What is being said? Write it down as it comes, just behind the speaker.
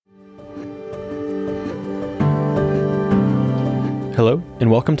Hello, and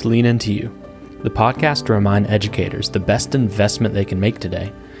welcome to Lean Into You, the podcast to remind educators the best investment they can make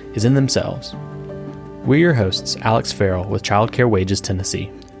today is in themselves. We're your hosts, Alex Farrell with Child Care Wages Tennessee.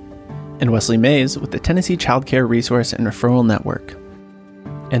 And Wesley Mays with the Tennessee Child Care Resource and Referral Network.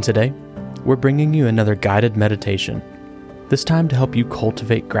 And today, we're bringing you another guided meditation, this time to help you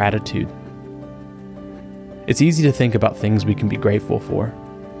cultivate gratitude. It's easy to think about things we can be grateful for,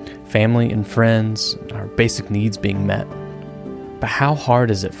 family and friends, our basic needs being met. But how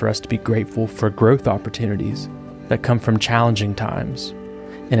hard is it for us to be grateful for growth opportunities that come from challenging times,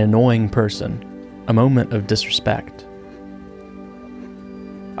 an annoying person, a moment of disrespect?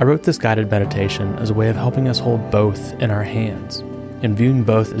 I wrote this guided meditation as a way of helping us hold both in our hands and viewing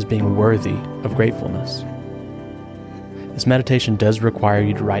both as being worthy of gratefulness. This meditation does require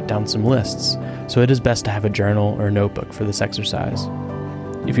you to write down some lists, so it is best to have a journal or a notebook for this exercise.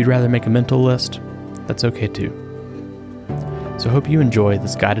 If you'd rather make a mental list, that's okay too. So I hope you enjoy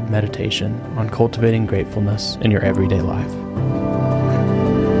this guided meditation on cultivating gratefulness in your everyday life.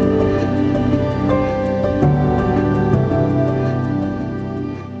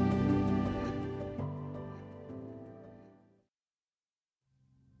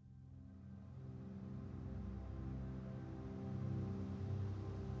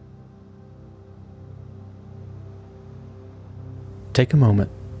 Take a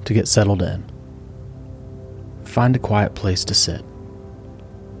moment to get settled in. Find a quiet place to sit.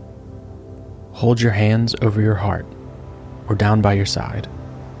 Hold your hands over your heart or down by your side.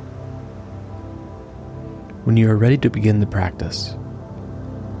 When you are ready to begin the practice,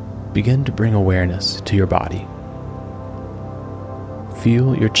 begin to bring awareness to your body.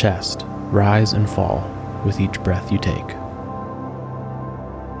 Feel your chest rise and fall with each breath you take.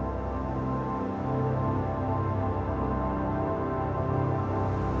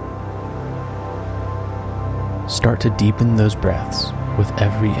 Start to deepen those breaths with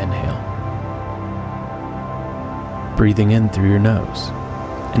every inhale. Breathing in through your nose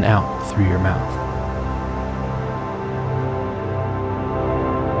and out through your mouth.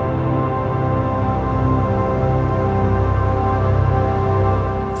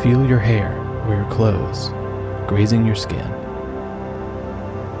 Feel your hair or your clothes grazing your skin.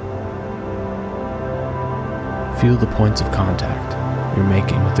 Feel the points of contact you're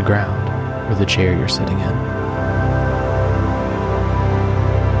making with the ground or the chair you're sitting in.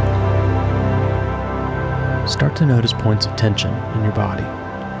 Start to notice points of tension in your body.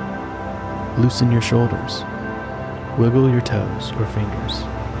 Loosen your shoulders. Wiggle your toes or fingers.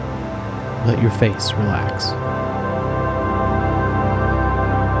 Let your face relax.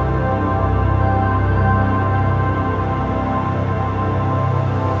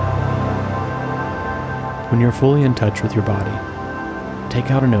 When you're fully in touch with your body,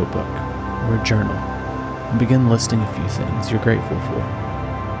 take out a notebook or a journal and begin listing a few things you're grateful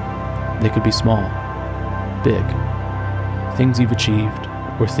for. They could be small, big, things you've achieved,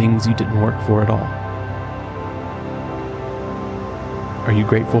 or things you didn't work for at all. Are you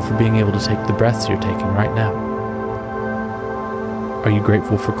grateful for being able to take the breaths you're taking right now? Are you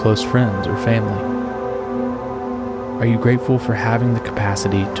grateful for close friends or family? Are you grateful for having the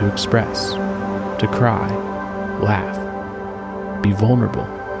capacity to express, to cry, laugh, be vulnerable,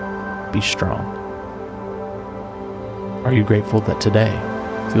 be strong? Are you grateful that today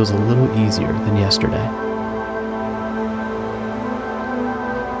feels a little easier than yesterday?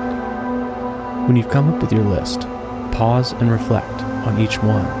 When you've come up with your list, pause and reflect on each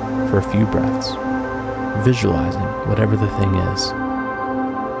one for a few breaths, visualizing whatever the thing is.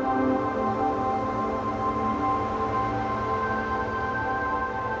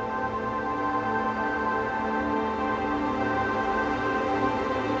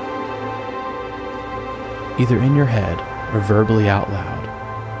 Either in your head or verbally out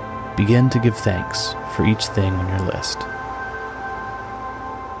loud, begin to give thanks for each thing on your list.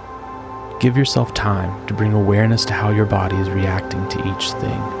 Give yourself time to bring awareness to how your body is reacting to each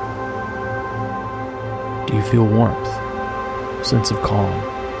thing. Do you feel warmth, sense of calm?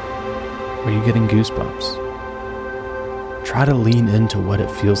 Are you getting goosebumps? Try to lean into what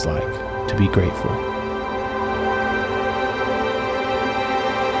it feels like to be grateful.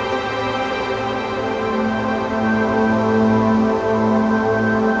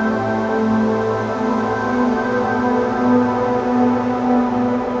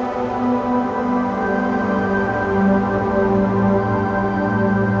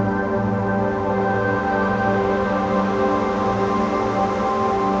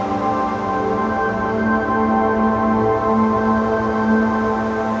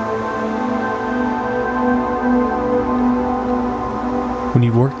 When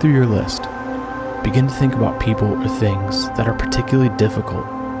you've worked through your list, Begin to think about people or things that are particularly difficult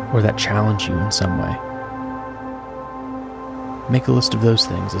or that challenge you in some way. Make a list of those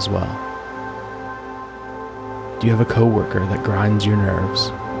things as well. Do you have a coworker that grinds your nerves?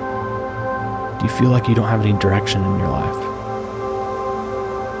 Do you feel like you don't have any direction in your life?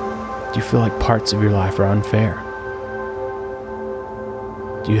 Do you feel like parts of your life are unfair?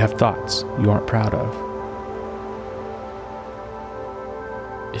 Do you have thoughts you aren't proud of?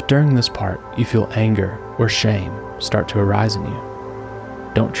 If during this part you feel anger or shame start to arise in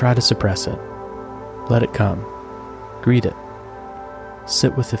you, don't try to suppress it. Let it come. Greet it.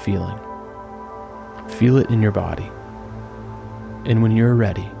 Sit with the feeling. Feel it in your body. And when you're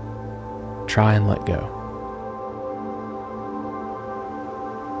ready, try and let go.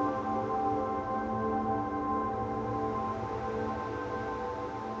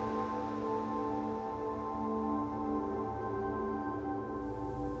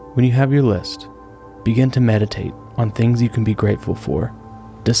 When you have your list, begin to meditate on things you can be grateful for,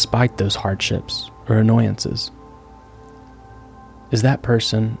 despite those hardships or annoyances. Is that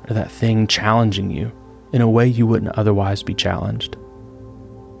person or that thing challenging you in a way you wouldn't otherwise be challenged?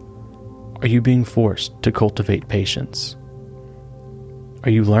 Are you being forced to cultivate patience?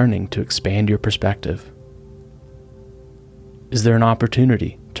 Are you learning to expand your perspective? Is there an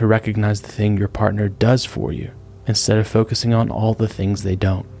opportunity to recognize the thing your partner does for you instead of focusing on all the things they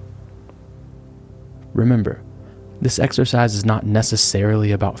don't? Remember, this exercise is not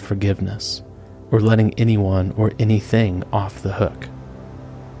necessarily about forgiveness or letting anyone or anything off the hook.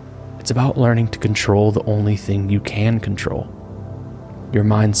 It's about learning to control the only thing you can control: your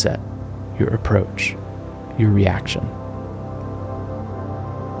mindset, your approach, your reaction.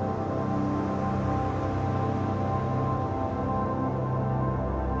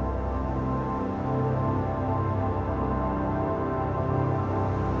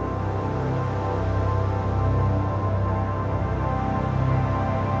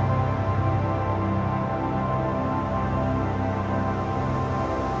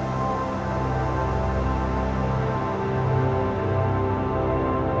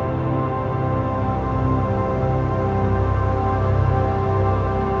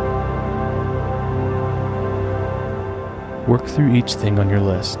 Work through each thing on your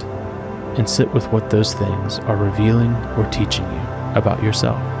list and sit with what those things are revealing or teaching you about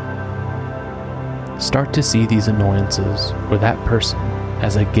yourself. Start to see these annoyances or that person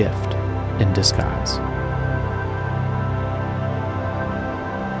as a gift in disguise.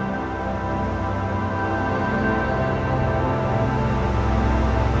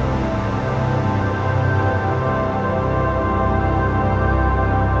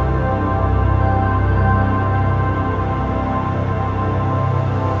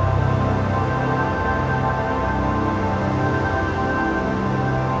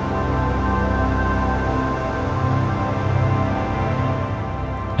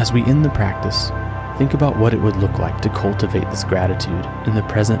 As we end the practice, think about what it would look like to cultivate this gratitude in the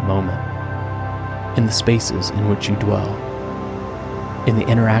present moment, in the spaces in which you dwell, in the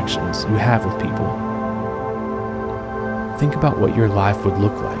interactions you have with people. Think about what your life would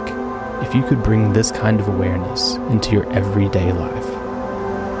look like if you could bring this kind of awareness into your everyday life.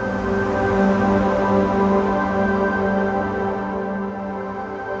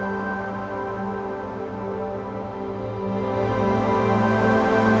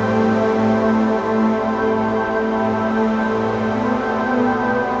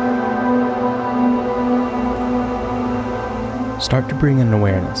 Start to bring an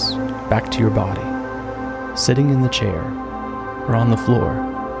awareness back to your body, sitting in the chair or on the floor,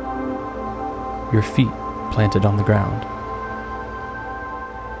 your feet planted on the ground.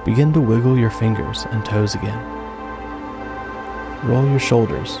 Begin to wiggle your fingers and toes again. Roll your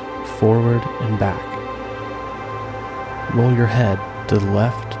shoulders forward and back. Roll your head to the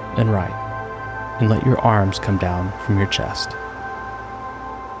left and right, and let your arms come down from your chest.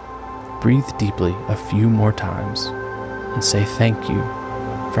 Breathe deeply a few more times and say thank you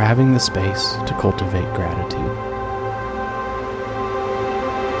for having the space to cultivate gratitude.